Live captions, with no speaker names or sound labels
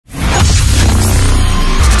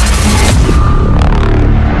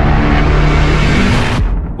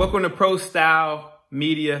Welcome to Pro Style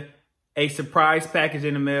Media, a surprise package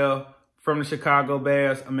in the mail from the Chicago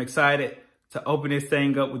Bears. I'm excited to open this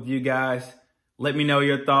thing up with you guys. Let me know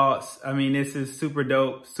your thoughts. I mean, this is super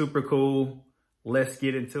dope, super cool. Let's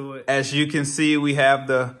get into it. As you can see, we have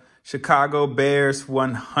the Chicago Bears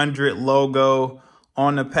 100 logo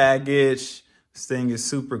on the package. This thing is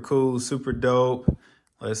super cool, super dope.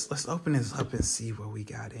 Let's open this up and see what we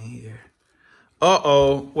got in here.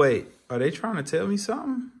 Uh-oh, wait, are they trying to tell me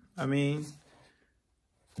something? I mean,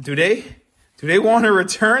 do they want a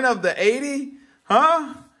return of the 80?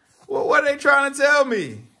 Huh? Well, what are they trying to tell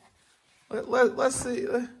me? Let's see.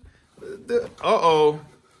 Uh-oh.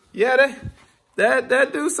 Yeah,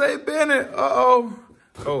 that do say Bennett. Uh-oh.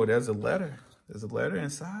 Oh, there's a letter. There's a letter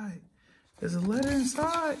inside. There's a letter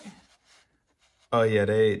inside. Oh, yeah,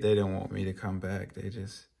 they didn't want me to come back.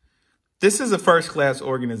 This is a first-class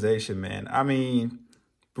organization, man. I mean,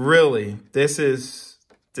 really, this is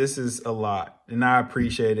a lot, and I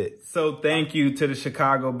appreciate it. So thank you to the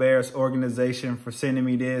Chicago Bears organization for sending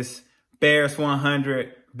me this. Bears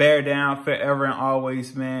 100, bear down forever and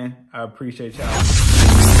always, man. I appreciate y'all.